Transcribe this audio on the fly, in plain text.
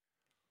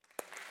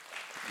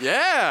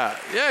Yeah,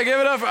 give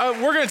it up.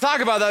 We're going to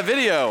talk about that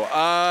video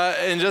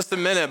in just a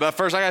minute. But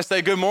first, I got to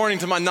say good morning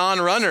to my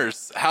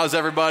non-runners. How's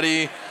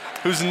everybody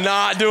who's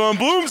not doing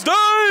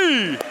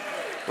Bloomsday?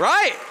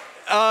 Right?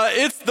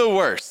 It's the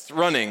worst.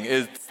 Running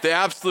is the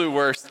absolute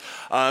worst.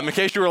 In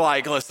case you were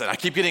like, listen, I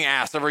keep getting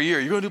asked every year,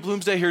 you going to do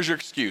Bloomsday? Here's your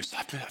excuse.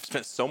 I've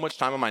spent so much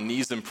time on my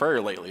knees in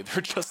prayer lately.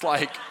 They're just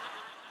like,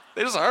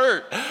 they just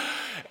hurt.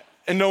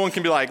 And no one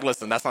can be like,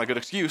 listen, that's not a good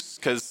excuse,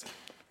 because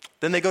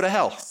then they go to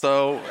hell.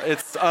 So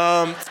it's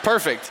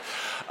perfect.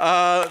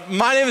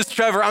 My name is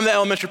Trevor. I'm the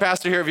elementary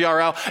pastor here at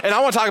VRL, and I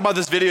want to talk about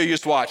this video you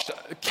just watched.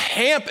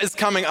 Camp is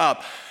coming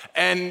up,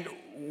 and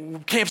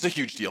camp's a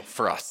huge deal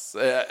for us.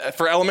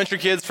 For elementary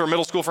kids, for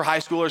middle school, for high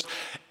schoolers,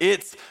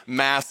 it's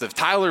massive.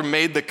 Tyler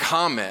made the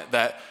comment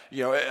that,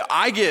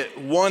 I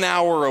get 1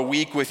 hour a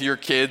week with your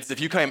kids.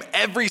 If you come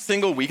every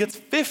single week, it's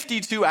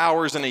 52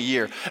 hours in a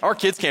year. Our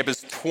kids camp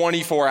is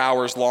 24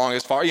 hours long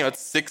as far,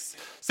 it's six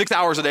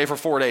hours a day for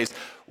 4 days.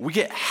 We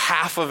get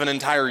half of an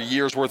entire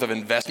year's worth of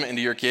investment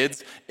into your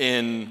kids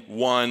in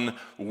 1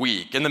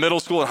 week. In the middle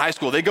school and high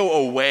school, they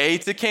go away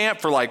to camp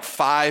for like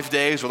 5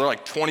 days where they're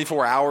like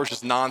 24 hours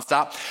just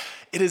nonstop.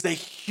 It is a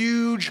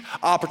huge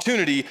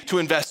opportunity to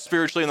invest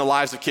spiritually in the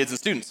lives of kids and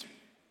students.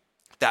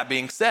 That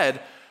being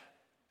said,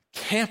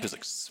 camp is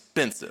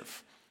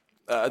expensive.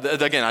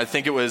 Again, I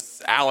think it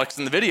was Alex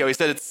in the video. He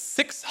said it's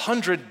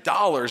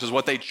 $600 is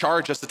what they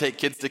charge us to take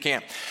kids to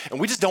camp.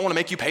 And we just don't want to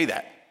make you pay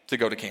that to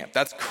go to camp.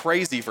 That's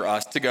crazy for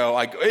us to go.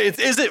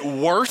 Is it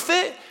worth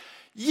it?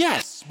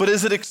 Yes. But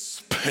is it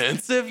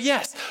expensive?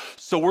 Yes.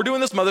 So we're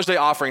doing this Mother's Day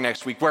offering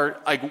next week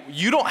where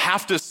you don't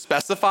have to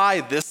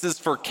specify this is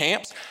for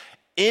camps.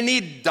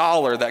 Any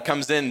dollar that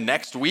comes in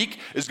next week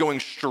is going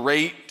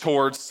straight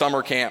towards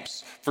summer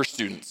camps for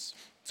students.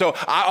 So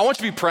I want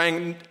you to be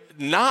praying,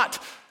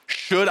 not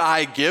should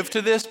I give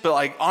to this,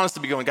 but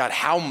honestly be going, God,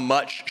 how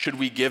much should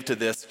we give to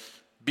this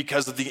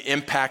because of the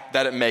impact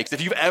that it makes?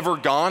 If you've ever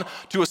gone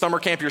to a summer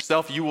camp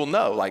yourself, you will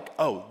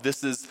know,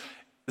 this is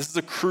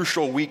a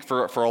crucial week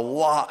for a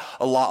lot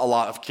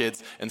of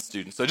kids and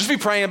students. So just be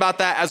praying about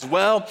that, as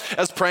well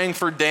as praying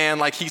for Dan.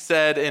 Like he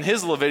said in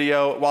his little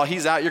video, while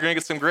he's out, you're going to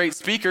get some great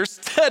speakers.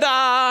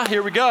 Ta-da!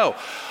 Here we go.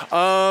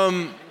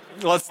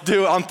 Let's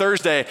do it. On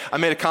Thursday, I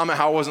made a comment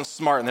how I wasn't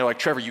smart, and they're like,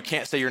 Trevor, you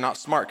can't say you're not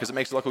smart because it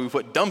makes it look like we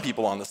put dumb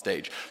people on the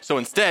stage. So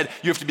instead,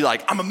 you have to be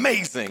like, I'm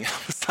amazing.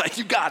 It's like,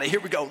 you got it.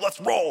 Here we go. Let's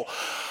roll.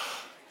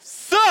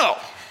 So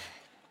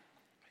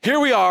here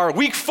we are,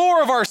 week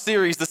 4 of our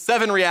series, The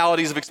 7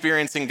 Realities of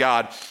Experiencing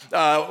God.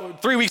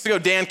 3 weeks ago,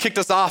 Dan kicked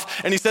us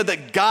off, and he said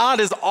that God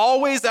is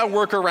always at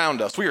work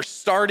around us. We are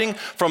starting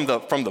from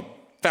the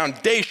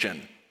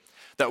foundation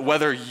that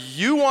whether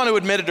you want to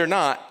admit it or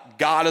not,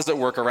 God is at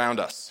work around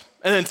us.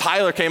 And then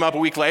Tyler came up a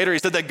week later. He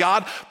said that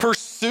God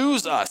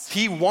pursues us.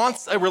 He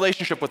wants a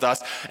relationship with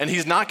us, and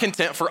he's not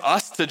content for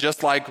us to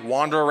just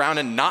wander around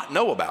and not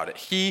know about it.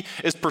 He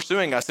is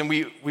pursuing us, and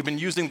we've been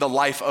using the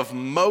life of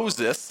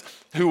Moses,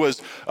 who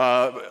was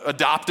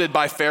adopted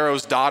by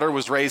Pharaoh's daughter,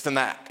 was raised in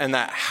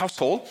that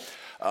household,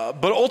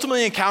 but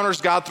ultimately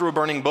encounters God through a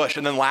burning bush.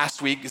 And then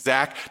last week,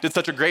 Zach did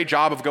such a great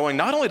job of going,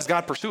 not only does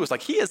God pursue us,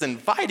 he is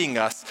inviting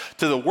us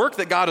to the work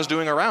that God is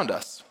doing around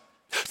us.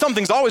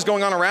 Something's always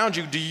going on around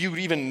you. Do you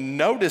even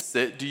notice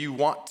it? Do you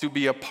want to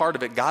be a part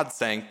of it? God's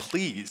saying,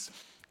 please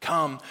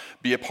come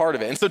be a part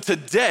of it. And so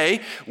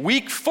today,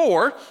 week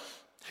 4,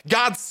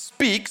 God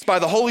speaks by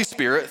the Holy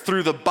Spirit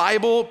through the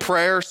Bible,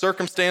 prayer,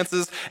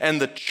 circumstances, and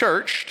the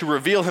church to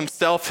reveal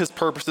himself, his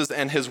purposes,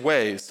 and his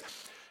ways.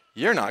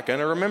 You're not going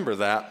to remember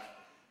that.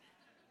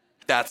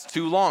 That's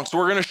too long. So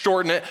we're going to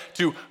shorten it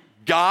to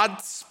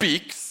God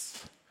speaks.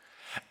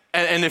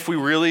 And if we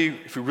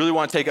really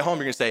want to take it home,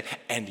 you're going to say,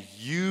 and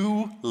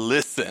you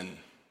listen.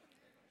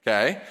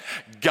 Okay?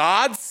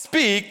 God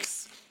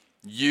speaks,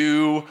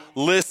 you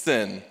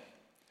listen.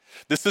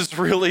 This is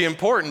really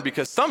important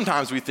because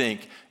sometimes we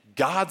think,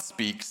 God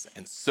speaks,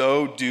 and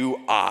so do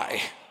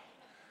I.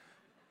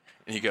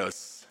 And he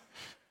goes,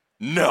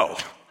 no.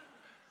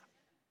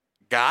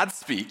 God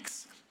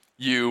speaks,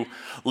 you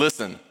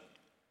listen.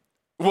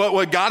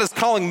 What God is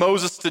calling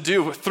Moses to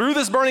do through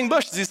this burning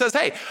bush is he says,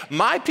 hey,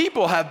 my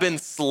people have been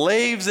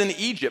slaves in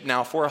Egypt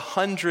now for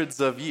hundreds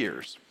of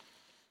years.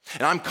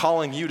 And I'm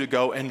calling you to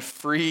go and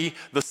free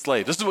the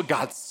slaves. This is what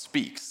God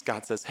speaks.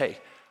 God says, hey,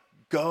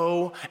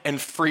 go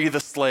and free the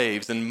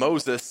slaves. And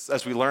Moses,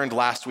 as we learned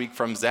last week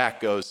from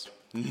Zach, goes,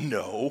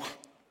 no,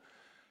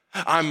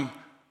 I'm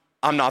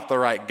not the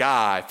right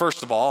guy.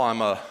 First of all,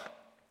 I'm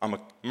a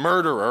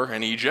murderer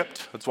in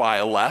Egypt. That's why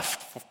I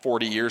left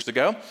 40 years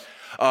ago.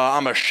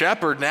 I'm a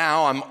shepherd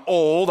now. I'm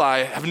old. I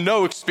have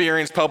no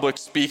experience public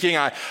speaking.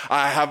 I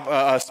have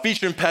a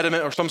speech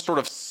impediment or some sort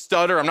of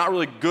stutter. I'm not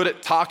really good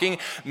at talking.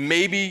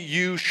 Maybe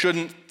you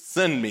shouldn't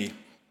send me.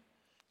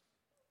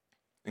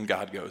 And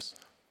God goes,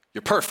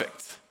 you're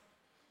perfect.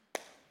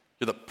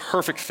 You're the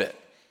perfect fit.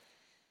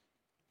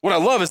 What I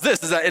love is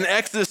this, is that in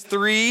Exodus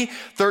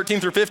 3:13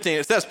 through 15,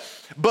 it says,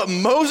 but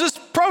Moses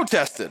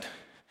protested.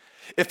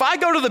 If I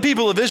go to the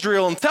people of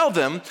Israel and tell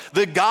them,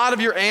 the God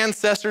of your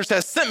ancestors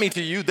has sent me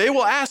to you, they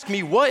will ask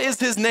me, what is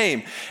his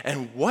name?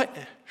 And what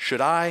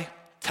should I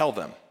tell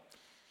them?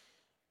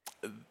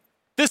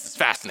 This is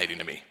fascinating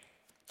to me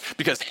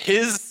because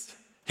his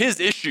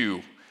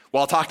issue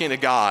while talking to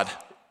God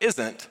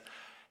isn't,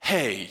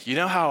 hey, you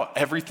know how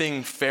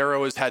everything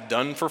Pharaoh has had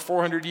done for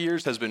 400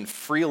 years has been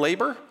free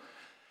labor?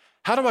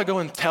 How do I go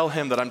and tell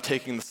him that I'm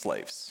taking the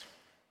slaves?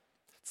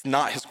 It's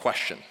not his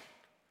question.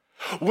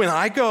 When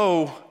I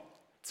go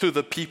to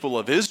the people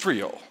of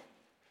Israel,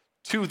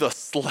 to the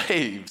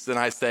slaves, and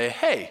I say,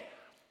 hey,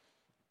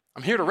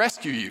 I'm here to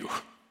rescue you.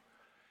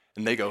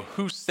 And they go,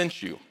 who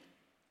sent you?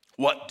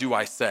 What do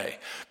I say?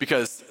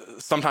 Because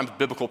sometimes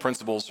biblical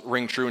principles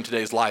ring true in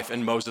today's life,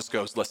 and Moses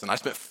goes, listen, I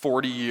spent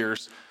 40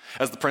 years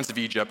as the prince of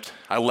Egypt.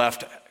 I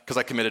left because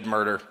I committed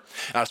murder.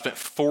 And I spent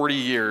 40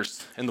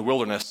 years in the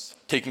wilderness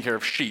taking care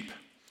of sheep.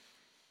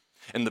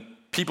 And the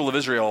people of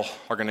Israel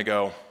are going to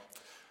go,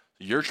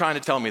 you're trying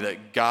to tell me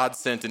that God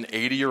sent an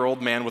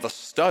 80-year-old man with a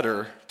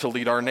stutter to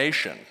lead our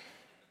nation.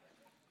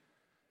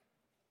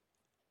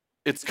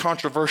 It's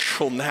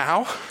controversial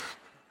now,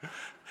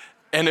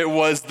 and it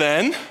was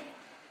then.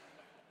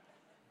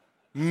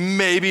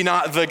 Maybe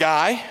not the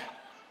guy.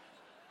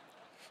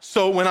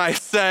 So when I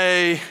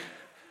say,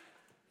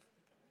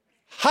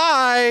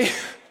 hi,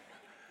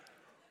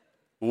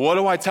 what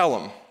do I tell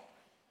him?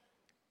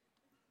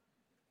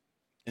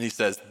 And he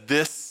says,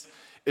 this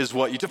is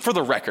what you do. For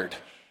the record,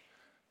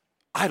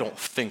 I don't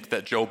think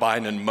that Joe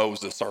Biden and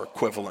Moses are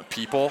equivalent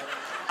people.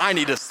 I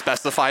need to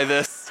specify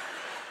this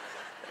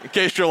in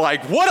case you're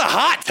like, what a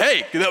hot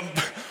take.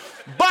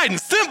 Biden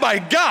sent by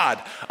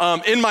God.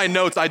 In my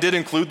notes, I did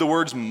include the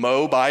words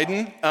Mo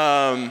Biden.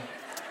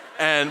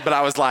 But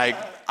I was like,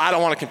 I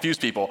don't want to confuse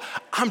people.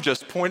 I'm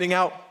just pointing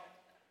out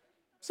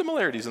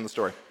similarities in the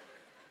story.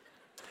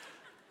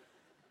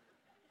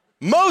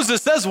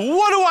 Moses says,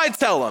 what do I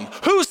tell him?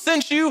 Who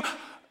sent you?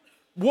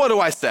 What do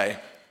I say?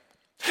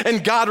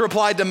 And God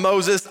replied to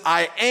Moses,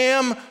 I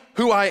am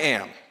who I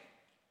am.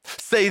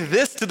 Say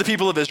this to the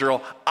people of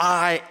Israel,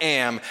 I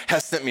am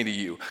has sent me to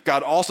you.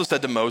 God also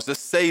said to Moses,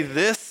 say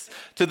this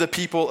to the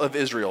people of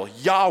Israel,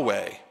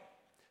 Yahweh,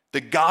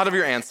 the God of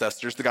your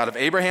ancestors, the God of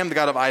Abraham, the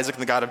God of Isaac,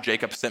 and the God of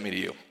Jacob sent me to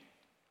you.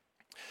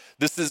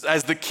 This is,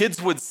 as the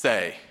kids would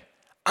say,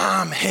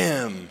 I'm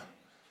him.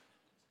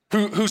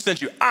 Who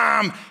sent you?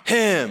 I'm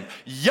him.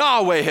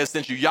 Yahweh has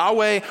sent you.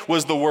 Yahweh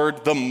was the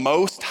word, the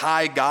Most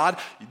High God.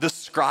 The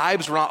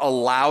scribes were not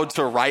allowed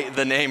to write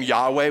the name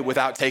Yahweh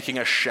without taking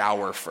a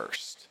shower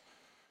first.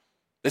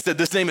 They said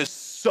this name is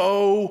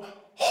so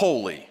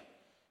holy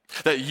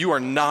that you are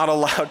not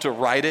allowed to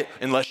write it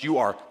unless you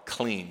are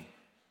clean.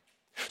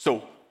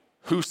 So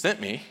who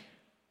sent me?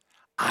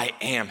 I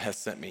am has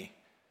sent me.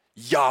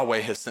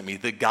 Yahweh has sent me.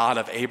 The God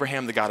of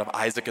Abraham, the God of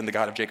Isaac, and the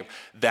God of Jacob.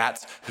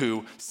 That's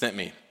who sent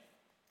me.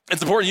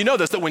 It's important you know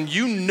this, that when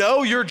you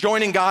know you're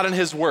joining God in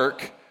his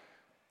work,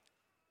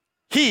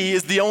 he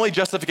is the only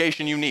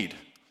justification you need.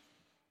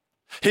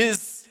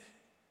 His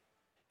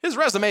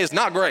resume is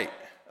not great.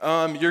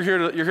 You're here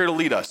to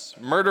lead us.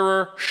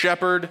 Murderer,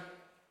 shepherd,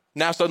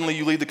 now suddenly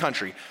you lead the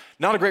country.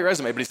 Not a great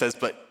resume, but he says,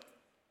 but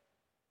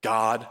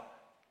God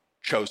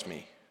chose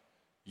me.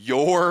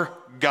 Your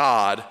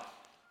God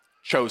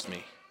chose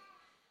me.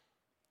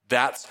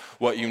 That's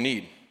what you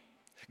need.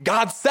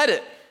 God said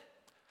it.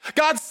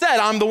 God said,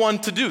 I'm the one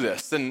to do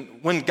this.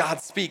 And when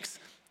God speaks,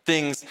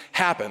 things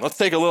happen. Let's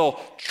take a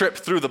little trip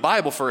through the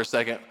Bible for a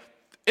second.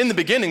 In the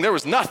beginning, there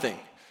was nothing.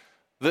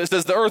 It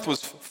says the earth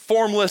was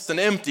formless and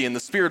empty, and the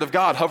Spirit of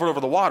God hovered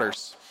over the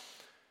waters.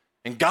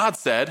 And God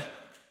said,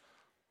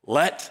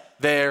 let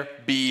there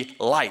be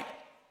light.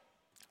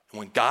 And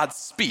when God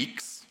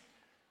speaks,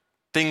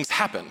 things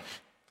happen.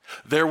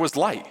 There was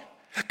light.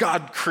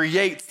 God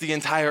creates the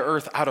entire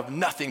earth out of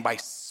nothing by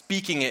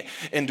speaking it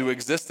into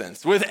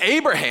existence. With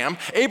Abraham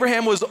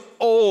was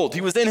old. He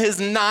was in his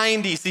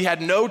 90s. He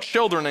had no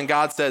children, and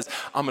God says,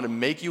 I'm going to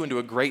make you into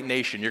a great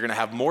nation. You're going to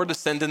have more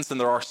descendants than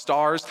there are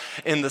stars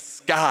in the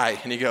sky.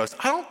 And he goes,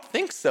 I don't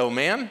think so,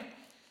 man.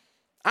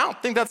 I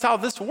don't think that's how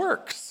this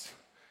works.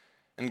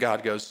 And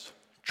God goes,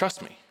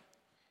 trust me.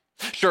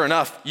 Sure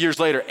enough, years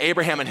later,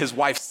 Abraham and his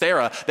wife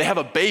Sarah, they have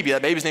a baby.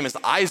 That baby's name is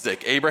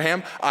Isaac.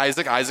 Abraham,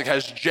 Isaac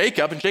has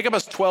Jacob, and Jacob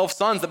has 12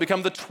 sons that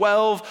become the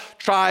 12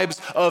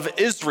 tribes of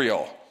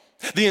Israel.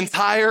 The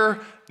entire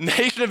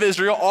nation of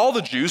Israel, all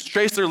the Jews,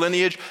 trace their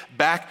lineage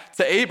back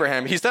to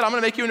Abraham. He said, I'm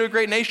going to make you into a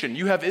great nation.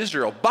 You have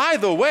Israel. By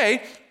the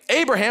way,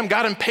 Abraham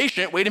got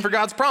impatient waiting for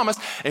God's promise,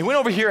 and he went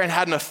over here and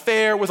had an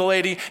affair with a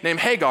lady named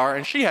Hagar,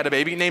 and she had a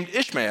baby named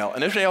Ishmael.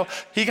 And Ishmael,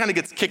 he kind of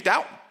gets kicked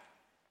out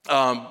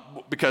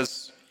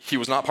because he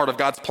was not part of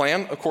God's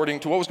plan according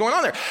to what was going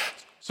on there.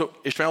 So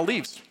Ishmael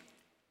leaves,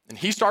 and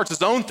he starts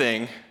his own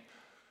thing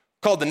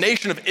called the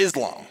Nation of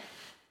Islam.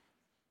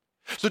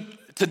 So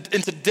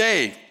in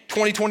today,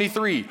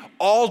 2023,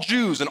 all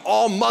Jews and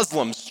all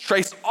Muslims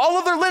trace all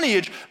of their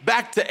lineage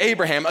back to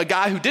Abraham, a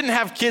guy who didn't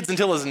have kids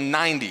until his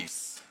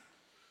 90s.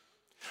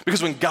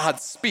 Because when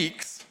God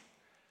speaks,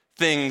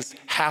 things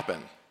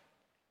happen.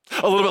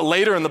 A little bit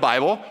later in the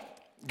Bible,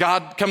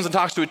 God comes and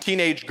talks to a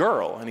teenage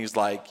girl, and he's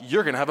like,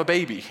 you're going to have a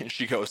baby. And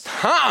she goes,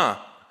 I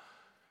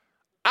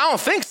don't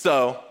think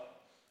so.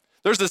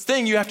 There's this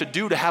thing you have to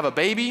do to have a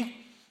baby.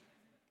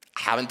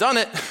 I haven't done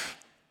it.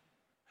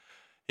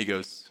 He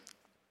goes,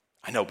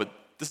 I know, but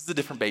this is a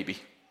different baby.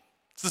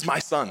 This is my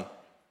son.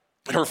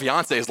 And her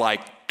fiance is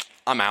like,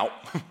 I'm out.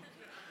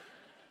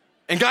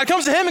 And God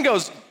comes to him and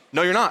goes,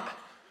 no, you're not.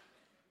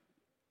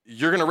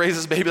 You're going to raise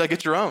this baby like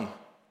it's your own.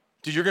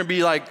 Dude, you're going to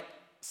be like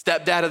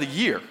stepdad of the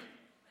year.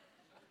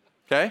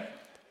 Okay?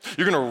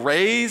 You're going to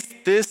raise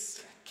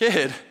this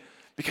kid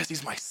because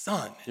he's my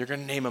son. You're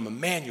going to name him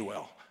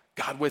Emmanuel,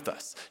 God with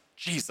us,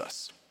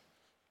 Jesus.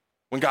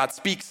 When God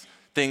speaks,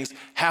 things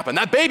happen.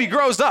 That baby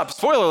grows up.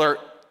 Spoiler alert,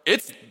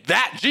 it's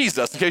that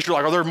Jesus. In case you're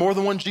like, are there more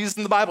than one Jesus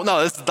in the Bible?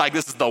 No, this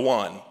is the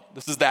one.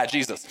 This is that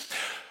Jesus.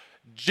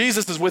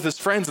 Jesus is with his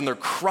friends and they're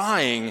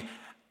crying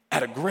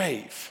at a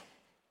grave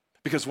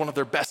because one of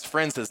their best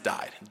friends has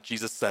died. And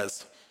Jesus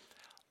says,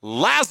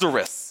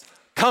 Lazarus,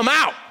 come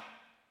out.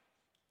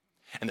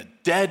 And the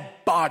dead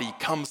body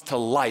comes to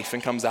life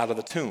and comes out of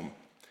the tomb.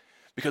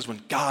 Because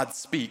when God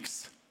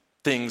speaks,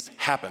 things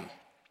happen.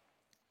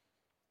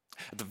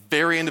 At the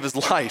very end of his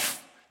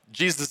life,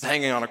 Jesus is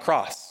hanging on a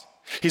cross.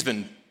 He's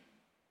been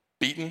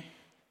beaten,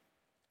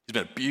 he's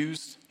been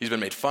abused, he's been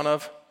made fun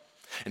of,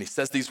 and he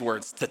says these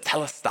words,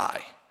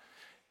 tetelestai,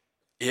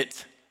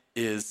 it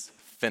is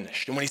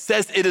finished. And when he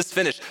says it is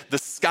finished, the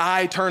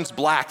sky turns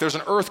black, there's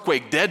an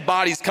earthquake, dead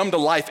bodies come to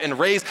life and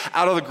raise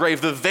out of the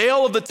grave. The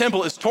veil of the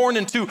temple is torn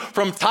in two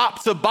from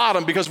top to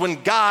bottom because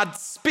when God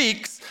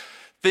speaks,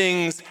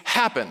 things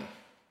happen.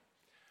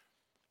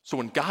 So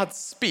when God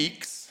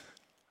speaks,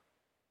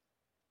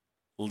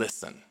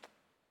 listen.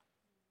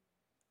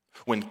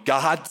 When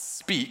God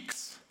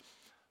speaks,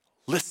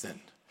 listen,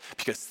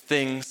 because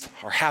things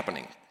are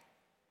happening.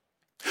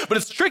 But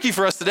it's tricky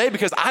for us today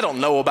because I don't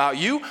know about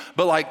you,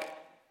 but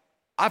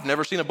I've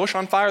never seen a bush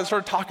on fire that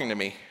started talking to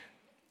me.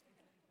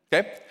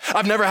 Okay?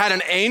 I've never had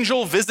an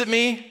angel visit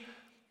me.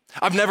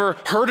 I've never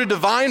heard a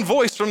divine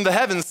voice from the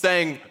heavens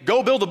saying,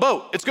 go build a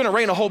boat. It's going to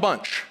rain a whole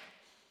bunch.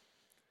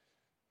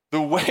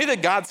 The way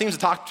that God seems to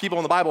talk to people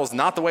in the Bible is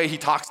not the way he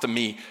talks to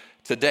me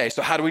today.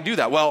 So how do we do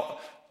that? Well,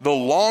 the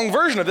long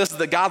version of this is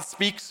that God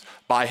speaks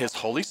by his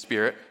Holy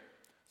Spirit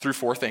through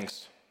four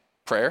things: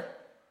 prayer,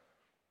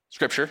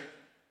 scripture,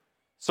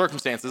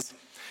 circumstances,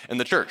 and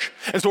the church.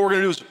 And so what we're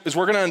gonna do is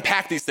we're gonna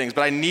unpack these things,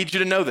 but I need you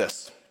to know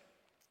this.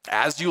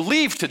 As you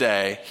leave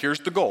today, here's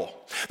the goal: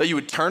 that you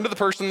would turn to the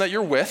person that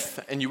you're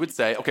with and you would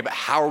say, okay, but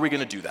how are we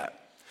gonna do that?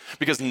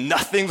 Because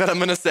nothing that I'm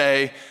gonna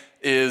say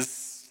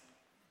is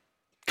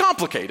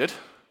complicated,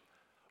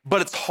 but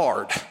it's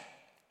hard.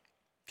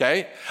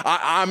 Okay?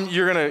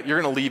 You're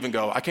gonna leave and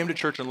go, I came to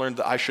church and learned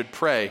that I should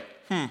pray.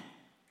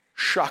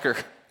 Shocker.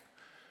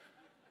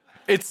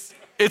 It's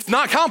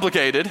not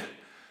complicated,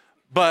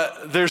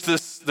 but there's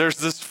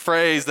this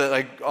phrase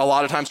that a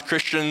lot of times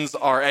Christians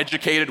are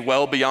educated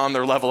well beyond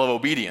their level of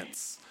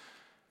obedience.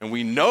 And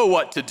we know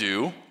what to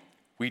do,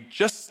 we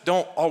just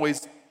don't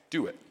always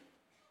do it.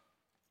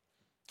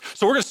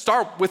 So we're gonna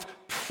start with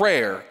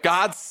prayer.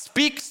 God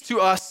speaks to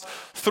us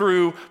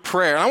through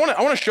prayer. And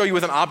I wanna show you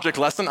with an object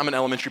lesson. I'm an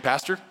elementary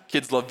pastor.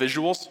 Kids love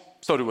visuals,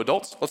 so do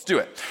adults. Let's do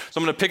it. So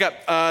I'm gonna pick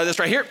up this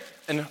right here,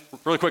 and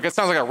really quick, it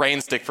sounds like a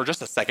rain stick for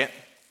just a second.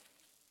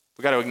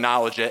 We gotta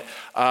acknowledge it,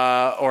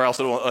 or else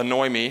it will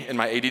annoy me in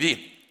my ADD.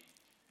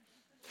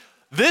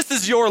 This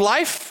is your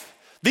life.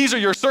 These are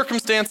your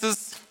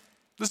circumstances.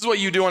 This is what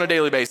you do on a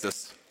daily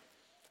basis.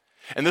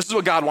 And this is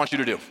what God wants you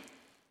to do.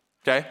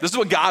 Okay? This is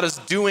what God is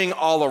doing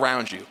all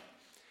around you.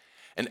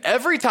 And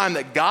every time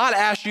that God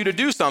asks you to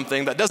do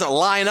something that doesn't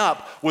line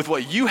up with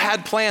what you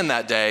had planned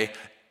that day,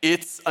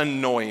 it's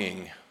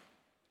annoying.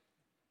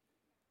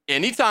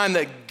 Anytime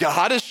that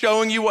God is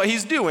showing you what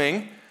he's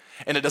doing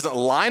and it doesn't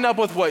line up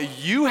with what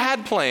you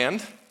had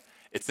planned,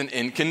 it's an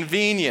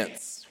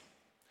inconvenience.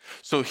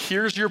 So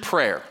here's your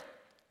prayer.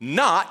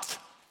 Not,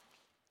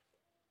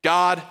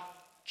 God,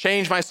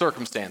 change my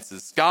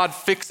circumstances. God,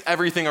 fix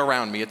everything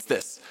around me. It's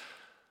this.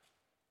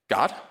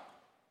 God,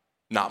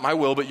 not my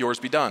will, but yours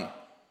be done.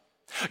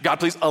 God,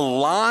 please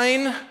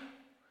align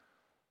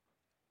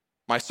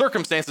my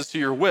circumstances to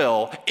your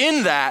will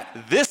in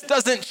that this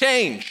doesn't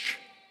change,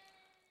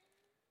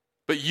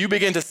 but you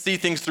begin to see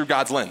things through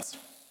God's lens.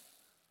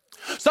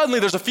 Suddenly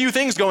there's a few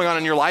things going on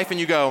in your life and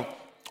you go,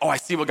 oh, I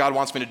see what God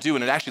wants me to do,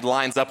 and it actually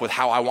lines up with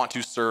how I want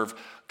to serve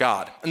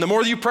God. And the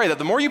more you pray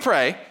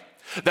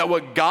that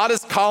what God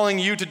is calling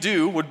you to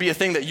do would be a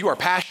thing that you are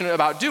passionate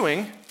about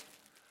doing,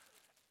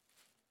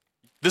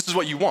 this is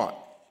what you want.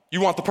 You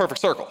want the perfect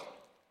circle.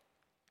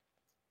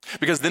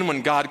 Because then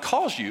when God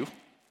calls you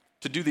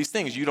to do these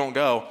things, you don't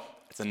go,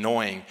 it's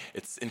annoying,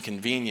 it's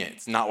inconvenient,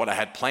 it's not what I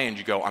had planned.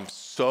 You go, I'm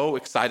so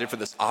excited for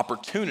this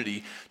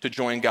opportunity to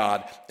join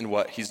God in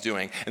what he's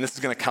doing. And this is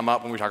gonna come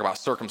up when we talk about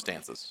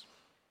circumstances,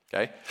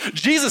 okay?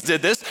 Jesus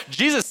did this.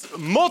 Jesus,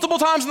 multiple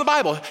times in the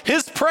Bible,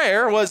 his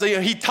prayer was,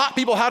 he taught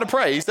people how to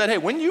pray. He said, hey,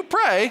 when you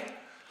pray,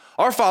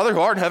 our Father who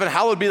art in heaven,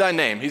 hallowed be thy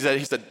name. He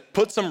said,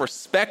 put some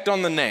respect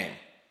on the name.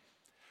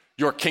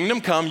 Your kingdom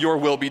come, your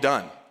will be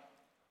done.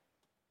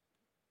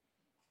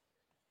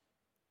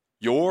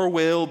 Your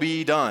will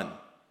be done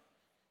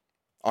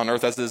on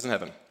earth as it is in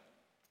heaven.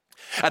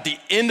 At the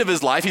end of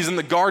his life, he's in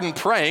the garden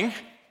praying.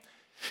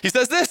 He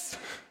says this,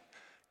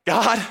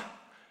 God,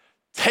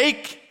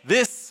 take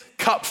this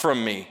cup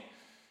from me.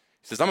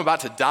 He says, I'm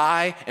about to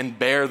die and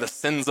bear the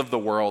sins of the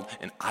world,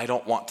 and I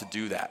don't want to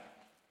do that.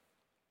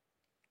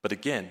 But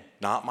again,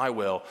 not my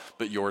will,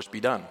 but yours be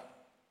done.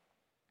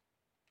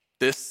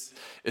 This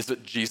is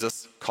what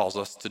Jesus calls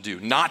us to do.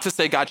 Not to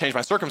say God changed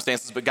my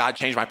circumstances, but God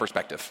changed my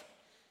perspective.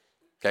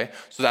 Okay,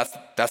 so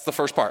that's the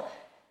first part.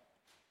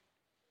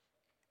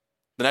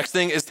 The next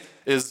thing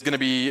is going to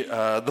be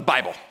the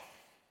Bible.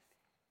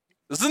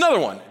 This is another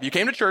one. If you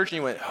came to church and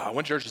you went, I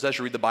went to church that says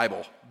you read the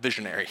Bible,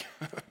 visionary.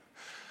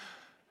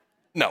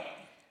 No,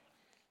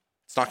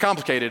 it's not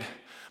complicated,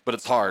 but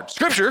it's hard.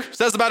 Scripture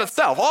says about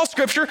itself, all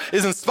Scripture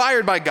is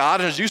inspired by God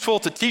and is useful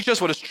to teach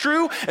us what is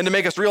true and to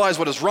make us realize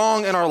what is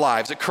wrong in our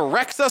lives. It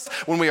corrects us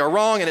when we are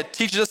wrong and it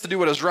teaches us to do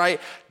what is right.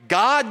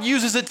 God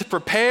uses it to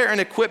prepare and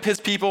equip his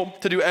people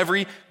to do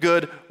every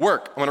good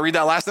work. I'm going to read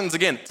that last sentence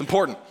again. It's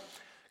important.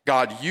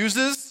 God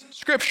uses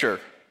Scripture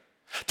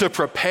to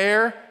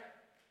prepare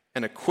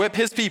and equip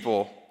his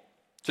people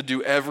to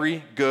do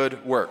every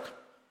good work.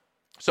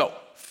 So,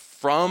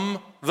 from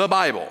the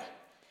Bible,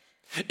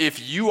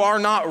 if you are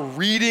not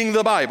reading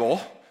the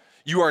Bible,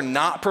 you are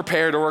not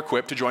prepared or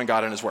equipped to join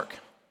God in his work.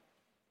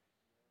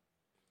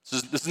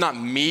 This is not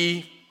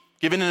me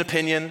giving an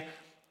opinion.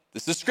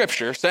 This is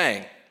Scripture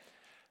saying,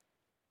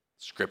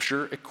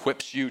 Scripture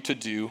equips you to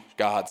do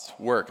God's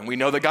work. And we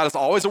know that God is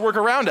always at work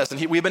around us,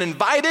 and we've been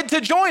invited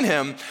to join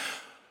him.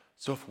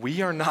 So if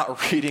we are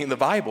not reading the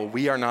Bible,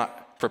 we are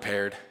not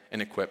prepared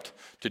and equipped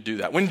to do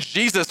that. When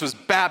Jesus was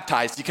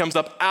baptized, he comes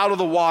up out of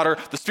the water.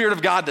 The Spirit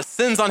of God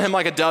descends on him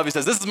like a dove. He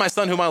says, this is my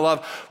son whom I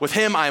love. With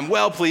him I am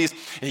well pleased.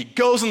 And he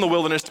goes in the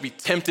wilderness to be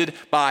tempted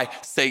by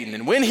Satan.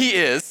 And when he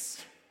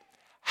is,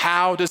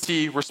 how does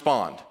he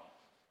respond?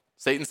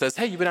 Satan says,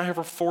 hey, you've been out here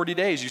for 40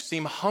 days. You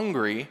seem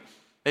hungry.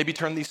 Maybe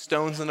turn these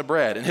stones into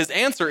bread. And his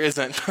answer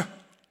isn't,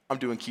 I'm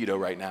doing keto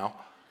right now.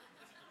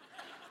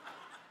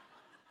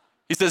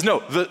 He says,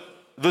 no,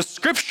 the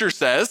Scripture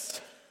says,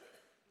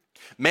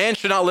 man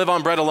should not live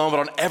on bread alone, but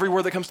on every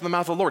word that comes from the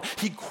mouth of the Lord.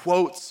 He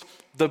quotes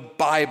the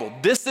Bible.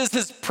 This is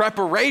his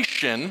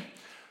preparation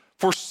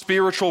for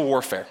spiritual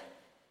warfare.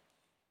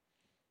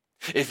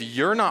 If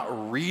you're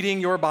not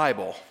reading your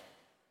Bible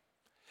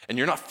and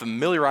you're not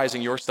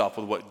familiarizing yourself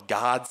with what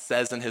God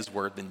says in his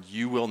word, then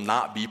you will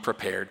not be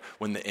prepared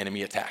when the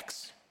enemy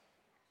attacks.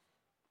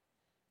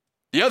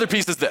 The other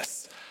piece is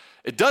this.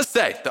 It does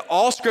say that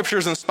all Scripture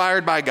is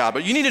inspired by God,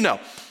 but you need to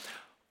know,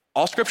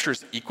 all Scripture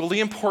is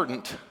equally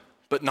important,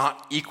 but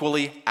not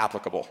equally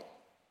applicable.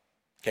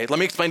 Okay, let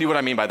me explain to you what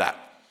I mean by that.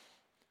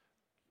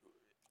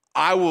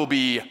 I will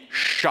be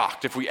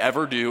shocked if we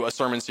ever do a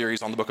sermon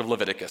series on the book of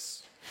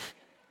Leviticus.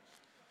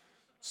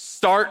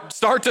 Start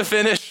to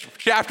finish,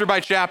 chapter by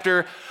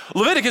chapter.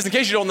 Leviticus, in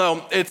case you don't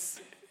know, it's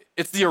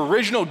the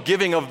original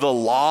giving of the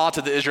law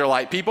to the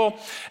Israelite people,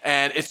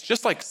 and it's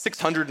just like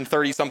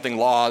 630 something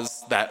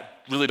laws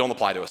that really don't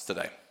apply to us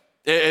today.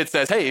 It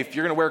says, hey, if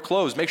you're gonna wear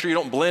clothes, make sure you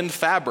don't blend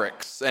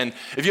fabrics. And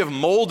if you have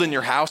mold in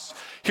your house,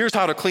 here's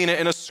how to clean it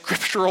in a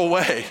scriptural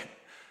way.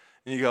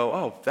 And you go,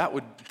 oh, that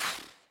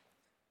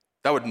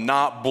would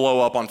not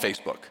blow up on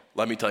Facebook.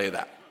 Let me tell you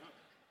that,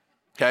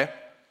 okay?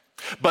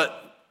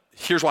 But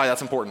here's why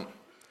that's important.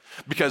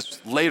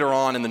 Because later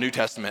on in the New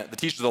Testament, the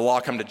teachers of the law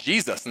come to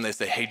Jesus and they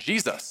say, hey,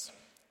 Jesus,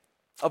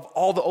 of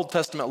all the Old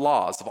Testament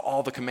laws, of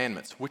all the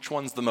commandments, which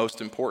one's the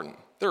most important?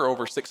 There are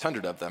over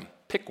 600 of them.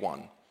 Pick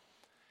one.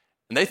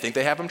 And they think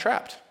they have him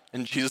trapped.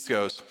 And Jesus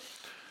goes,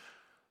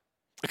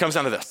 it comes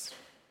down to this.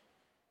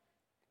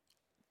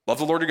 Love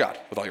the Lord your God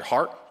with all your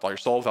heart, with all your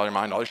soul, with all your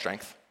mind, all your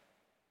strength.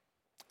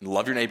 And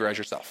love your neighbor as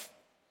yourself.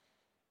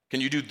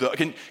 Can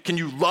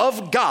you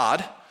love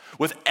God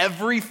with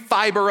every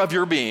fiber of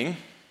your being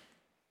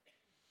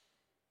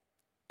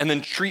and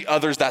then treat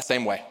others that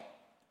same way?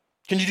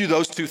 Can you do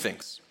those two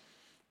things?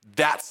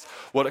 That's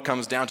what it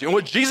comes down to. And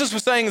what Jesus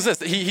was saying is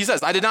this. He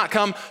says, I did not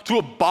come to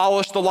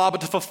abolish the law,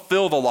 but to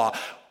fulfill the law.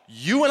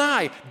 You and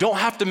I don't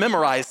have to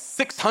memorize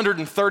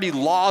 630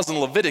 laws in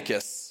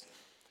Leviticus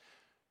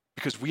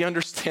because we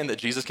understand that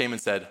Jesus came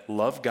and said,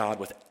 love God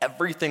with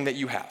everything that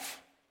you have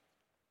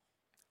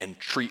and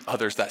treat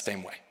others that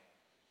same way.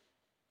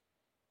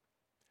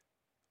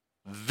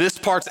 This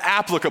part's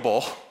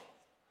applicable,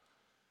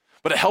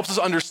 but it helps us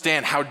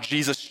understand how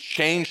Jesus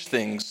changed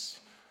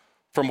things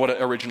from what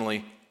it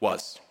originally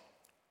was.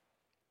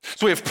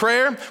 So we have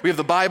prayer, we have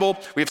the Bible,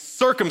 we have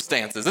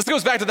circumstances. This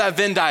goes back to that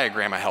Venn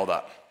diagram I held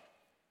up.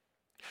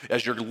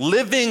 As you're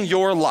living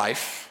your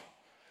life,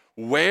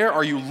 where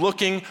are you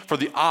looking for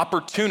the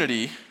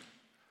opportunity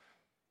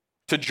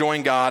to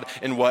join God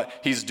in what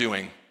he's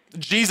doing?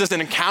 Jesus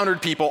encountered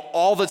people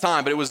all the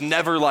time, but it was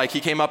never like he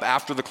came up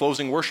after the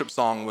closing worship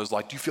song and was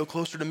like, do you feel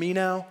closer to me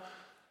now?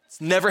 It's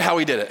never how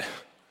he did it.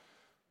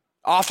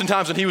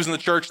 Oftentimes when he was in the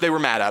church, they were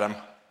mad at him.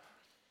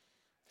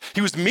 He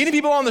was meeting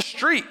people on the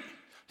street.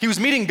 He was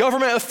meeting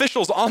government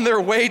officials on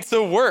their way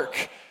to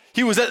work.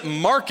 He was at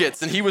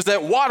markets and he was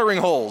at watering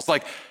holes.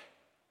 Like,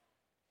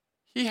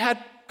 he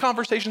had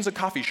conversations at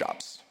coffee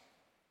shops.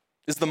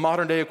 Is the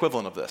modern day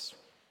equivalent of this.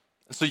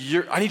 And so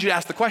I need you to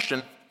ask the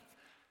question,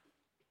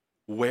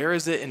 where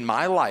is it in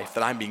my life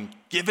that I'm being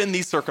given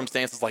these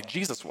circumstances like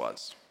Jesus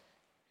was?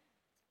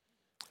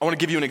 I want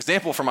to give you an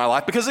example from my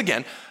life because,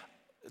 again,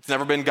 it's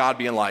never been God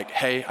being like,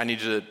 hey, I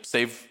need you to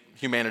save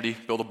humanity,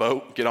 build a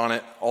boat, get on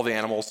it, all the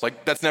animals.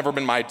 Like, that's never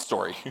been my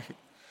story.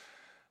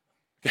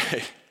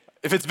 Okay.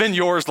 If it's been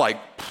yours, like,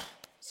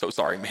 so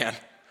sorry, man.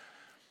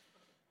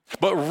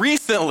 But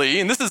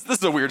recently, and this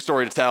is a weird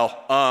story to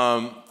tell,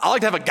 I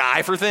like to have a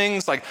guy for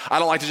things. Like, I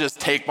don't like to just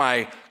take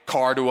my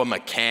car to a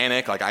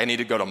mechanic. Like, I need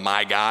to go to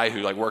my guy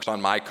who like works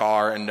on my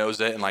car and knows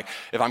it. And like,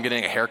 if I'm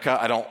getting a haircut,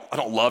 I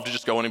don't love to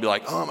just go in and be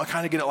like, I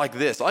kind of get it like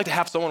this. I like to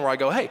have someone where I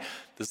go, hey,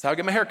 this is how I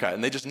get my haircut.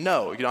 And they just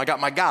know, I got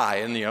my guy.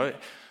 And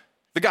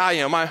the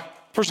guy, my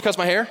person cuts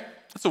my hair.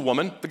 It's a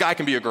woman. The guy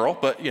can be a girl,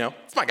 but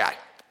it's my guy.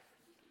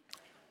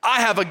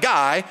 I have a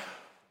guy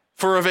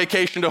for a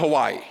vacation to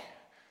Hawaii.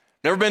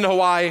 Never been to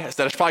Hawaii. I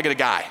said I should probably get a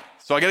guy.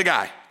 So I get a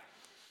guy.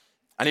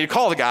 I need to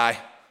call the guy.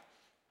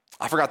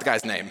 I forgot the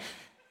guy's name.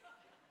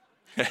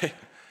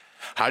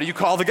 How do you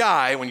call the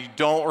guy when you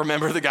don't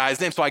remember the guy's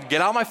name? So I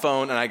get out my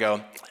phone and I go,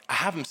 I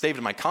have him saved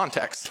in my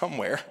contacts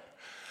somewhere.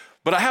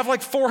 But I have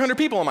like 400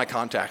 people in my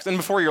contacts. And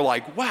before you're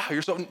like, wow,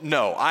 you're so,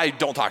 no, I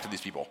don't talk to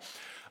these people.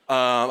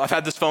 I've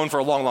had this phone for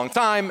a long, long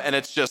time, and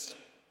it's just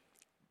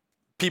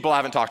people I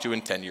haven't talked to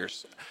in 10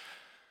 years.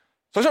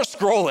 So I start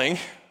scrolling.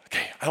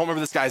 Okay, I don't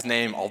remember this guy's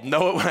name. I'll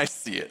know it when I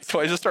see it. So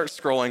I just start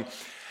scrolling,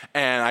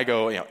 and I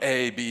go,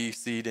 A, B,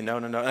 C, D, no.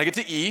 And I get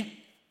to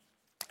E,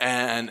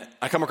 and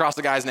I come across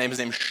the guy's name. His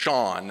name's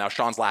Sean. Now,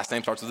 Sean's last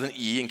name starts with an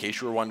E, in case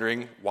you were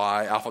wondering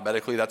why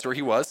alphabetically that's where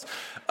he was.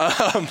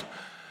 I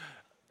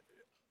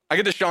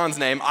get to Sean's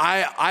name.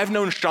 I've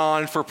known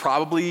Sean for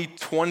probably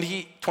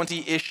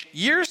 20-ish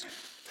years.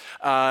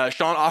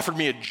 Sean offered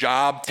me a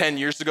job 10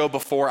 years ago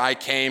before I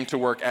came to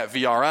work at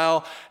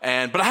VRL,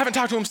 but I haven't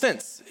talked to him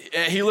since.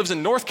 He lives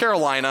in North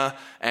Carolina,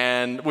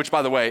 which,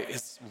 by the way,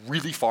 is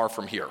really far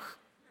from here,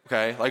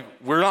 okay? Like,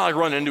 we're not like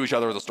running into each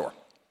other at the store.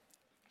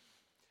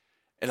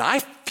 And I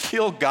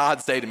feel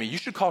God say to me, you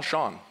should call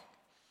Sean.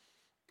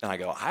 And I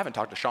go, I haven't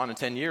talked to Sean in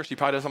 10 years. He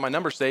probably doesn't have my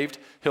number saved.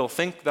 He'll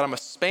think that I'm a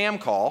spam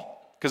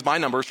call because my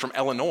number is from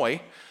Illinois,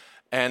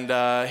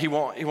 and he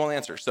won't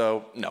answer.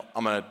 So no,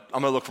 I'm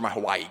gonna look for my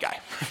Hawaii guy.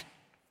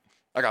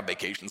 I got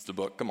vacations to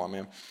book. Come on,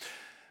 man.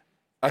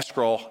 I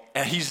scroll,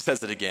 and he just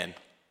says it again.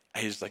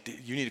 He's like,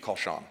 you need to call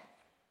Sean.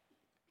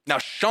 Now,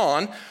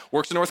 Sean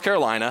works in North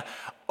Carolina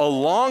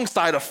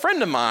alongside a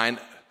friend of mine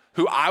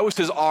who I was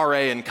his RA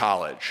in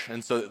college.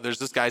 And so there's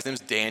this guy's name's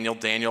Daniel.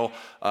 Daniel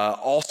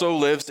also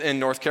lives in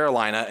North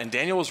Carolina, and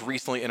Daniel was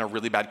recently in a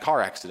really bad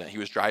car accident. He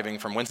was driving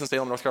from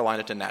Winston-Salem, North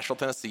Carolina to Nashville,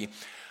 Tennessee,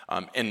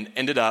 and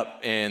ended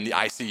up in the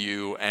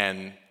ICU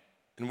and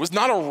was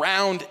not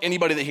around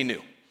anybody that he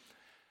knew.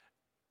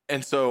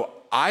 And so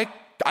I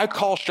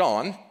call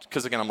Sean,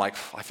 because again, I'm like,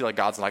 I feel like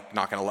God's like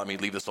not gonna let me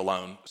leave this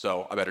alone,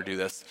 so I better do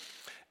this.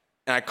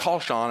 And I call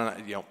Sean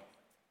and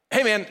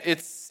hey man,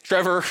 it's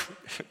Trevor.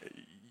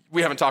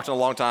 We haven't talked in a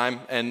long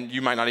time, and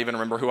you might not even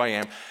remember who I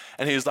am.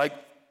 And he's like,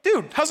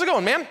 dude, how's it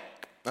going, man?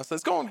 I said,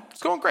 it's going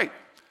great.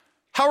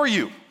 How are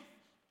you?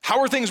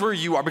 How are things where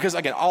you are? Because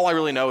again, all I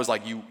really know is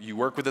like you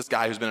work with this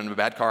guy who's been in a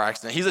bad car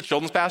accident. He's a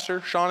children's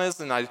pastor, Sean is,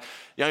 and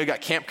you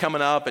got camp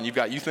coming up, and you've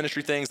got youth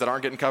ministry things that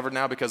aren't getting covered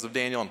now because of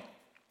Daniel. And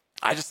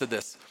I just said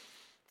this,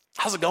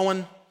 how's it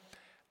going?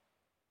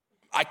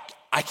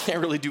 I can't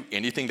really do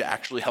anything to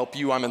actually help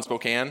you. I'm in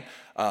Spokane,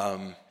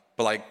 but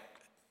like,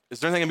 is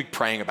there anything I can be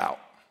praying about?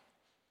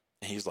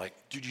 And he's like,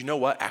 dude, you know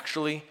what?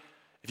 Actually,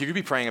 if you could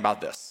be praying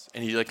about this.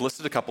 And he like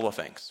listed a couple of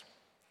things.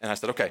 And I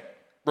said, okay,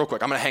 real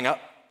quick, I'm gonna hang up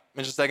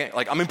in just a second.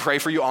 Like, I'm gonna pray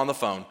for you on the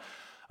phone.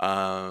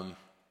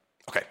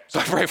 Okay, so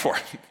I pray for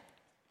him.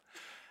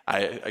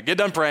 I get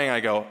done praying, I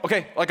go,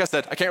 okay, like I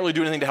said, I can't really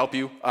do anything to help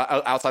you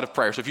outside of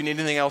prayer. So if you need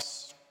anything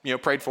else,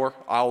 prayed for,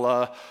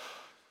 I'll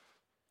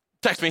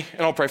text me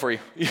and I'll pray for you.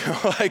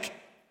 Like,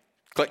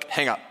 click,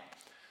 hang up.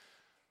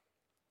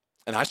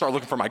 And I start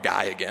looking for my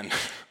guy again.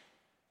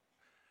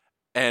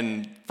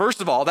 And first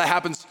of all, that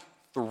happens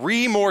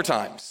 3 more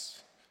times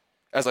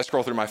as I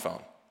scroll through my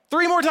phone.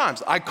 3 more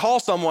times. I call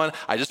someone,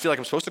 I just feel like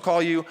I'm supposed to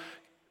call you.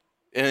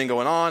 Anything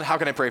going on? How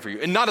can I pray for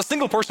you? And not a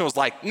single person was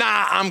like,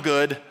 nah, I'm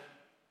good.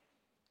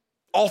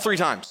 All 3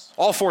 times,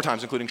 all 4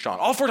 times, including Sean.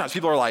 All 4 times,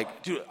 people are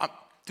like, dude,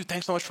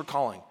 thanks so much for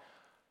calling.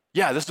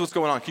 Yeah, this is what's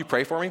going on. Can you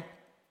pray for me?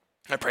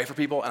 I pray for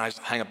people, and I just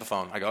hang up the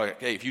phone. I go,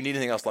 hey, if you need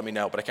anything else, let me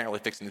know, but I can't really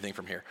fix anything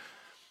from here.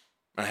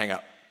 And I hang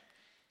up.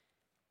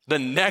 The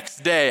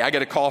next day, I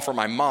get a call from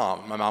my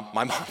mom. My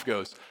mom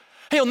goes,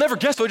 hey, you'll never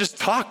guess who I just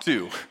talked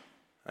to.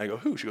 I go,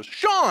 who? She goes,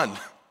 Sean.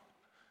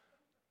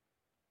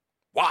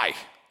 Why?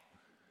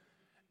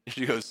 And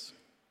she goes,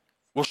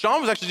 well,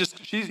 Sean was actually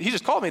he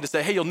just called me to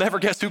say, hey, you'll never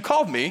guess who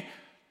called me.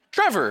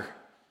 Trevor.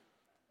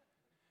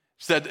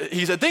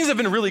 He said, things have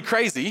been really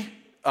crazy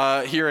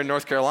here in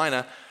North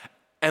Carolina.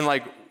 And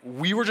like,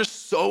 we were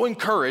just so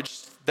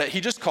encouraged that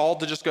he just called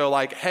to just go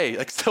like, hey,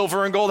 like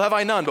silver and gold have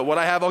I none, but what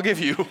I have I'll give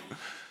you.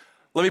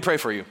 Let me pray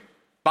for you.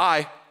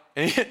 Bye.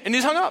 And he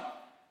just hung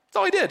up. That's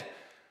all he did.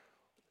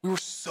 We were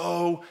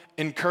so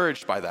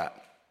encouraged by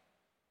that.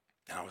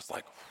 And I was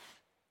like,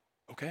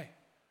 okay.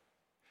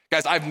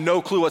 Guys, I have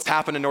no clue what's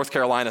happened in North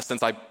Carolina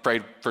since I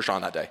prayed for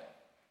Sean that day.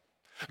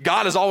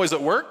 God is always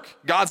at work.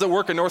 God's at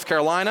work in North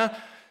Carolina.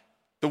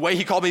 The way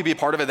he called me to be a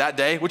part of it that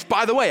day, which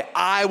by the way,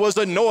 I was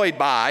annoyed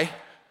by,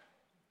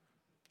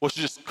 was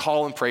to just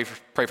call and pray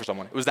for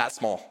someone. It was that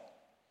small.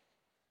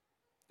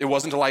 It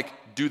wasn't to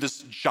like do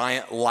this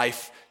giant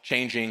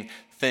life-changing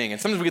thing.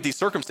 And sometimes we get these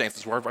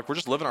circumstances where like we're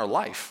just living our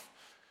life.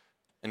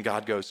 And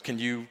God goes, can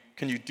you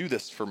do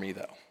this for me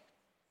though?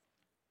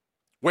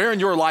 Where in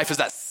your life is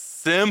that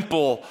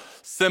simple,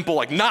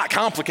 like not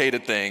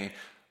complicated thing,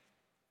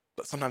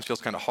 but sometimes feels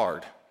kind of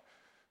hard?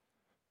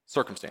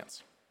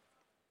 Circumstance.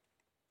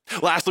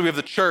 Lastly, we have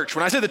the church.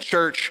 When I say the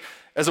church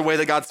as a way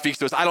that God speaks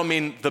to us, I don't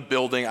mean the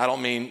building. I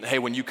don't mean, hey,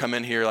 when you come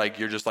in here, like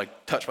you're just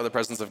like touched by the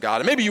presence of God.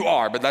 And maybe you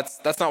are, but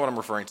that's not what I'm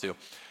referring to.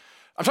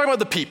 I'm talking about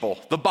the people,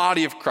 the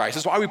body of Christ.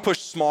 That's why we push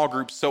small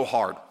groups so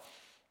hard.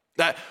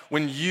 That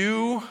when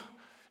you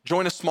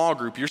join a small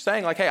group, you're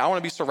saying like, hey, I want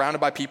to be surrounded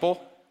by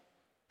people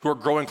who are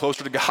growing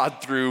closer to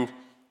God through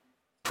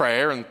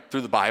prayer and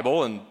through the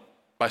Bible and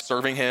by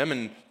serving him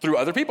and through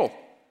other people.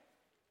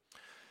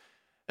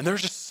 And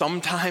there's just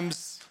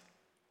sometimes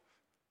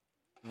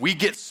we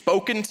get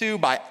spoken to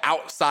by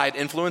outside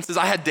influences.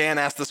 I had Dan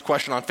ask this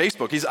question on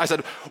Facebook. I said,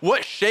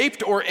 what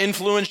shaped or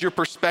influenced your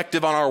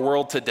perspective on our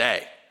world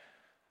today?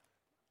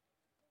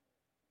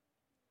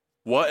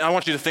 I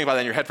want you to think about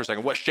that in your head for a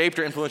second. What shaped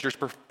or influenced your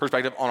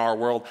perspective on our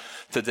world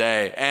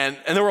today? And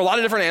there were a lot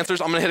of different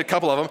answers. I'm gonna hit a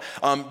couple of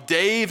them.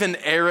 Dave and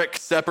Eric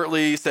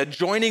separately said,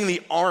 joining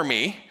the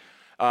army.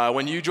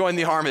 When you join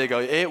the army, they go,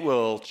 it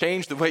will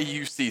change the way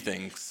you see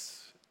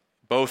things,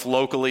 both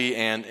locally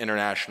and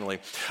internationally.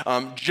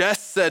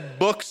 Jess said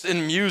books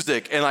and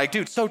music, and like,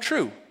 dude, so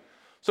true.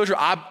 So true.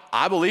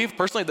 I believe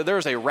personally that there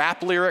is a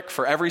rap lyric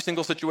for every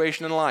single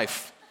situation in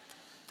life.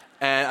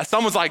 And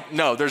someone's like,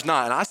 no, there's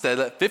not. And I said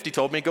that 50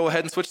 told me, go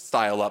ahead and switch the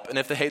style up. And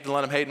if they hate, then let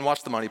them hate and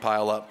watch the money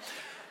pile up.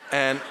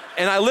 And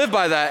I live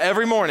by that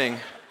every morning.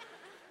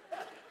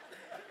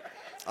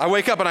 I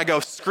wake up and I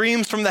go,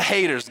 screams from the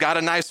haters, got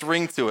a nice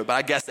ring to it, but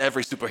I guess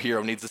every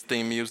superhero needs this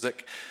theme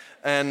music.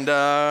 And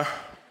I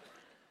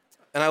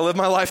live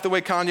my life the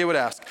way Kanye would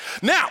ask.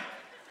 Now,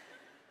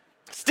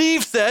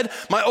 Steve said,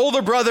 my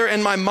older brother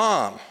and my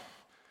mom.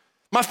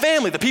 My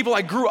family, the people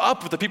I grew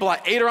up with, the people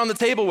I ate around the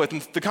table with,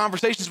 and the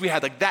conversations we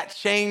had, like that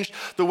changed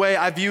the way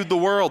I viewed the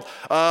world.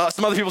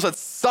 Some other people said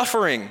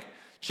suffering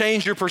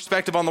changed your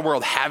perspective on the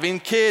world. Having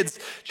kids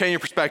change your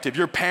perspective.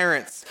 Your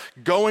parents,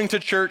 going to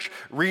church,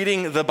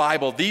 reading the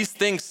Bible. These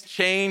things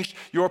changed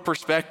your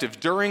perspective.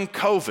 During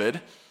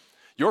COVID,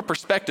 your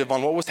perspective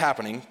on what was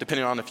happening,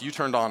 depending on if you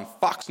turned on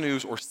Fox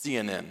News or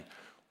CNN,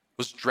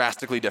 was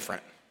drastically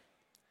different.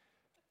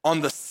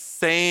 On the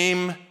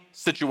same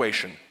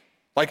situation.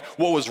 Like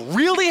what was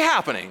really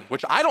happening,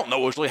 which I don't know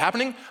what was really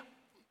happening.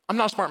 I'm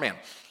not a smart man.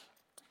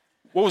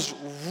 What was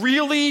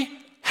really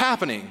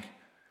happening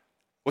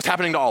was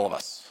happening to all of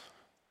us.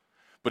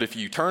 But if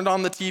you turned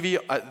on the TV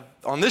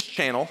on this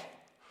channel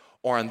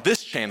or on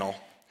this channel,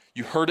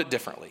 you heard it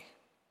differently.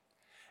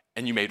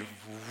 And you made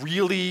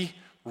really,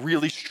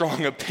 really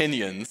strong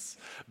opinions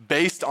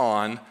based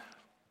on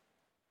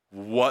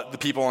what the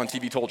people on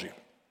TV told you.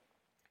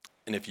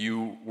 And if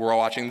you were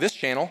watching this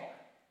channel,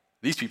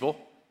 these people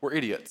were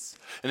idiots.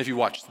 And if you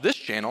watched this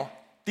channel,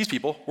 these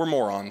people were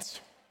morons.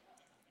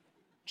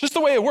 Just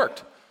the way it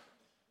worked.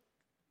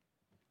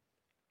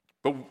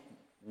 But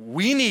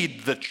we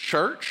need the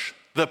church,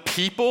 the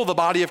people, the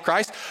body of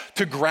Christ,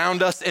 to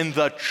ground us in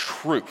the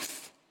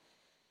truth.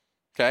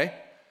 Okay?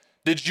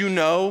 Did you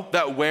know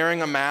that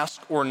wearing a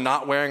mask or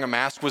not wearing a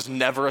mask was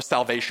never a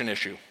salvation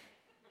issue?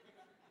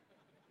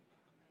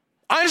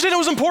 I understand it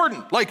was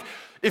important. Like,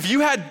 if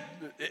you had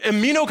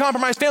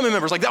immunocompromised family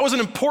members, like that was an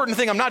important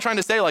thing. I'm not trying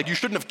to say like you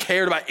shouldn't have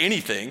cared about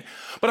anything,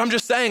 but I'm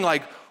just saying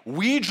like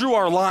we drew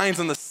our lines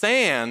in the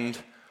sand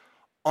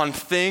on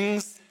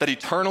things that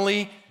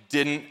eternally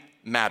didn't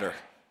matter.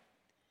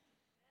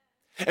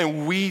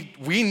 And we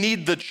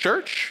need the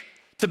church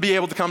to be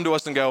able to come to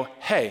us and go,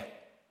 hey,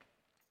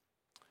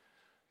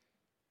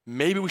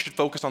 maybe we should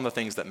focus on the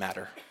things that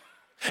matter.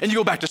 And you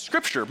go back to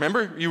scripture.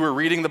 Remember, you were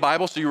reading the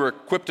Bible, so you were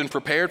equipped and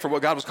prepared for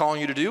what God was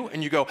calling you to do.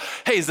 And you go,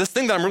 hey, is this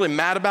thing that I'm really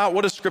mad about?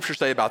 What does scripture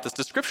say about this?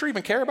 Does scripture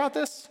even care about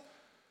this?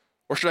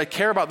 Or should I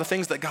care about the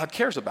things that God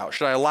cares about?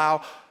 Should I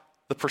allow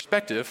the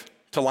perspective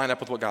to line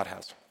up with what God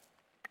has?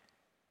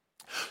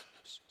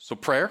 So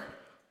prayer,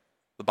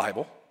 the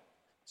Bible,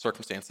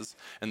 circumstances,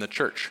 and the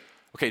church.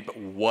 Okay, but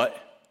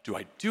what do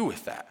I do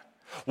with that?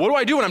 What do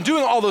I do when I'm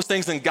doing all those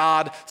things and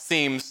God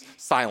seems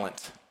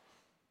silent?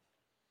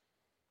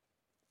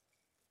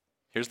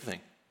 Here's the thing.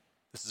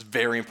 This is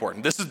very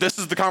important. This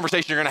is the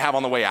conversation you're gonna have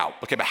on the way out.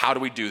 Okay, but how do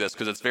we do this?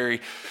 Because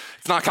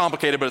it's not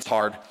complicated, but it's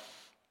hard.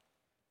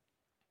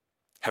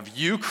 Have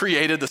you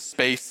created the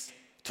space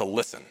to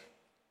listen?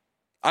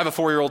 I have a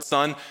 4-year-old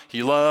son.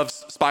 He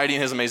loves Spidey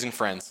and His Amazing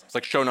Friends. It's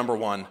like show number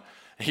 1.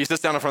 He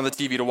sits down in front of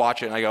the TV to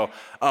watch it, and I go,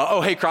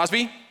 oh, hey,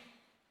 Crosby?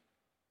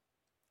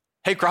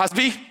 Hey,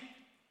 Crosby?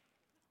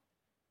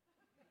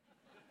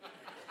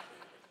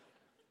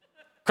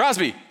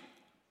 Crosby?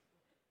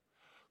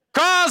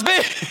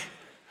 Crosby!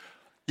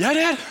 Yeah,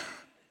 Dad?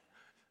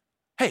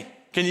 Hey,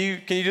 can you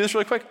do this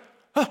really quick?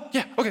 Oh,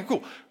 yeah, okay,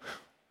 cool.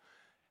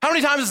 How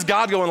many times is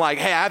God going like,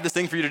 hey, I have this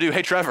thing for you to do.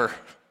 Hey, Trevor.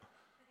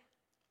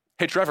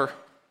 Hey, Trevor.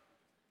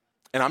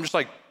 And I'm just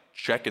like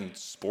checking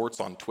sports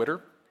on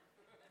Twitter.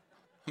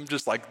 I'm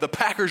just like, the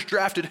Packers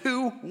drafted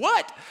who?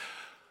 What?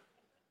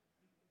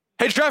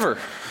 Hey, Trevor.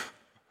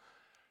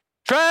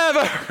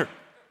 Trevor.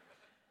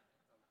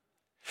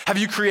 Have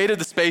you created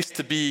the space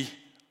to be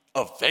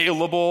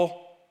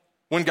available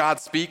when God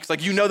speaks?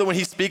 Like, you know that when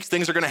he speaks,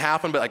 things are going to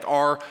happen, but like,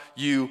 are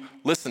you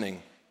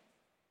listening?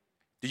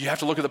 Do you have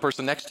to look at the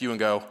person next to you and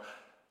go,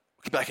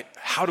 like,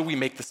 how do we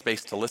make the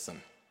space to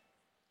listen?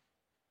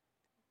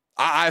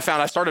 I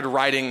found I started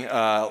riding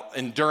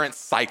endurance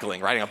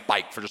cycling, riding a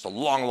bike for just a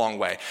long, long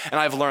way. And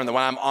I've learned that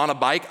when I'm on a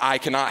bike, I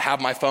cannot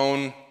have my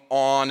phone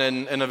on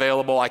and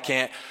available. I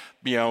can't,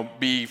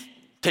 be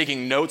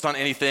taking notes on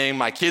anything.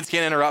 My kids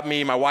can't interrupt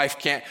me. My wife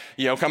can't,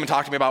 come and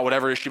talk to me about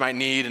whatever she might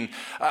need. And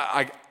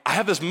I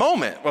have this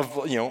moment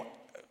of,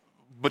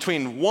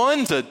 between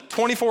 1 to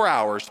 24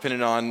 hours,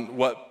 depending on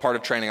what part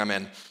of training I'm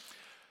in,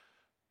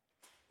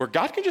 where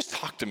God can just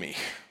talk to me.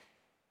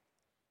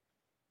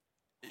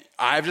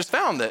 I've just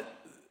found that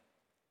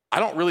I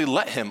don't really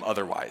let him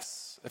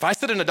otherwise. If I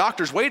sit in a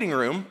doctor's waiting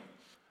room,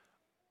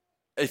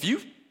 if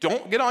you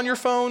don't get on your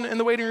phone in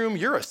the waiting room,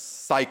 you're a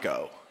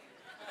psycho.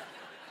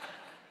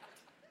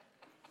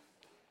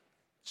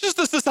 It's just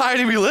the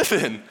society we live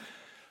in.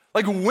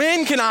 Like,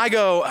 when can I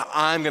go,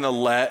 I'm going to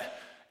let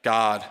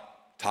God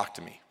talk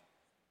to me?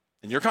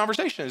 And your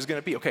conversation is going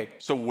to be, okay,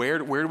 so where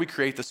do we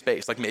create the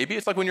space? Like, maybe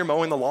it's like when you're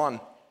mowing the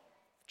lawn.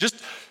 Just,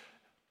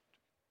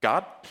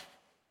 God,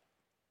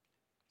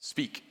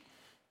 speak.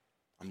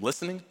 I'm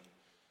listening.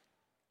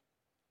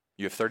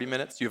 You have 30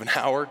 minutes, you have an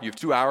hour, you have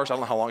 2 hours. I don't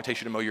know how long it takes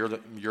you to mow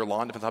your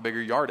lawn, depends how big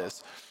your yard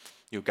is.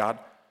 God,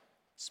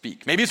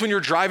 speak. Maybe it's when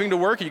you're driving to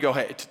work and you go,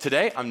 hey,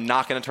 today I'm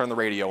not going to turn the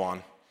radio on.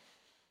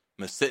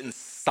 I'm going to sit in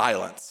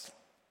silence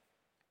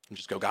and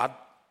just go, God,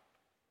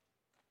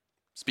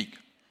 speak.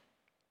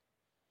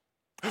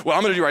 What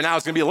I'm going to do right now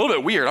is going to be a little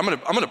bit weird. I'm going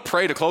to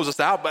pray to close us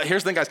out, but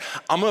here's the thing, guys.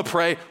 I'm going to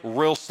pray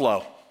real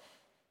slow.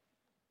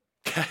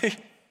 Okay?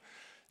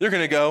 You're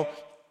going to go,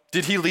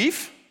 did he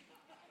leave?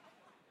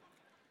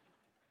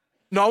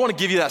 No, I want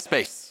to give you that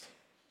space.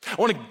 I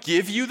want to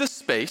give you the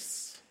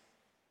space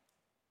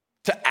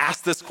to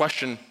ask this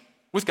question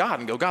with God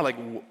and go, God, like,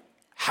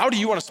 how do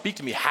you want to speak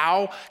to me?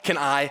 How can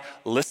I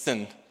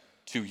listen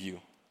to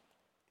you?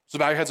 So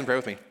bow your heads and pray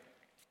with me.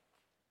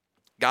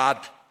 God,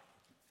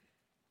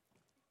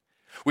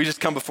 we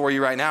just come before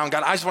you right now. And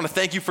God, I just want to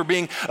thank you for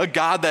being a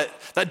God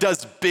that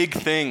does big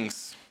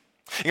things.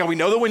 And God, we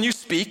know that when you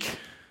speak,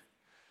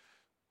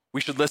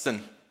 we should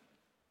listen.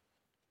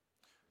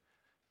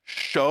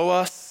 Show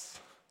us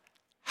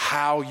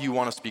how you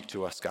want to speak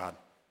to us, God.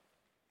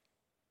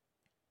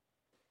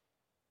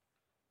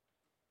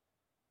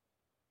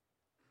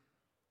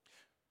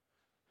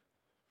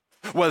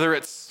 Whether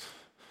it's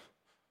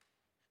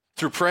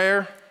through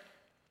prayer,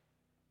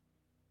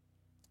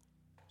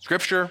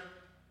 scripture,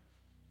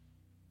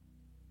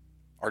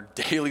 our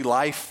daily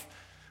life,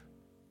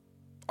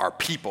 our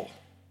people,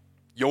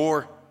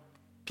 your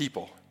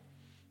people.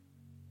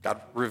 God,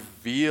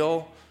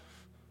 reveal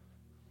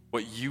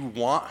what you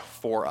want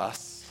for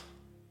us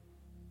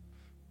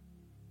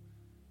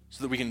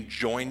so that we can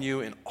join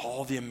you in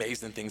all the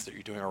amazing things that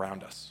you're doing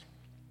around us.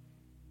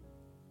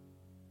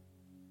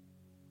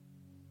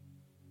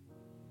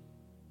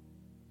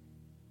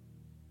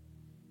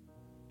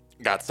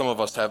 God, some of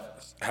us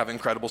have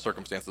incredible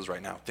circumstances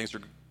right now. Things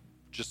are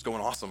just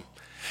going awesome.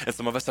 And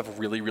some of us have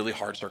really, really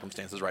hard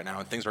circumstances right now,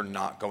 and things are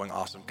not going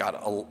awesome.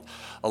 God,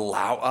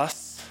 allow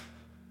us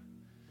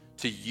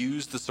to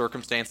use the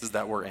circumstances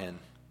that we're in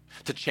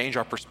to change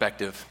our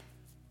perspective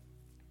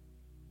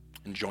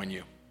and join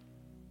you.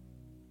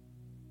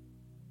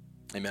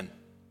 Amen.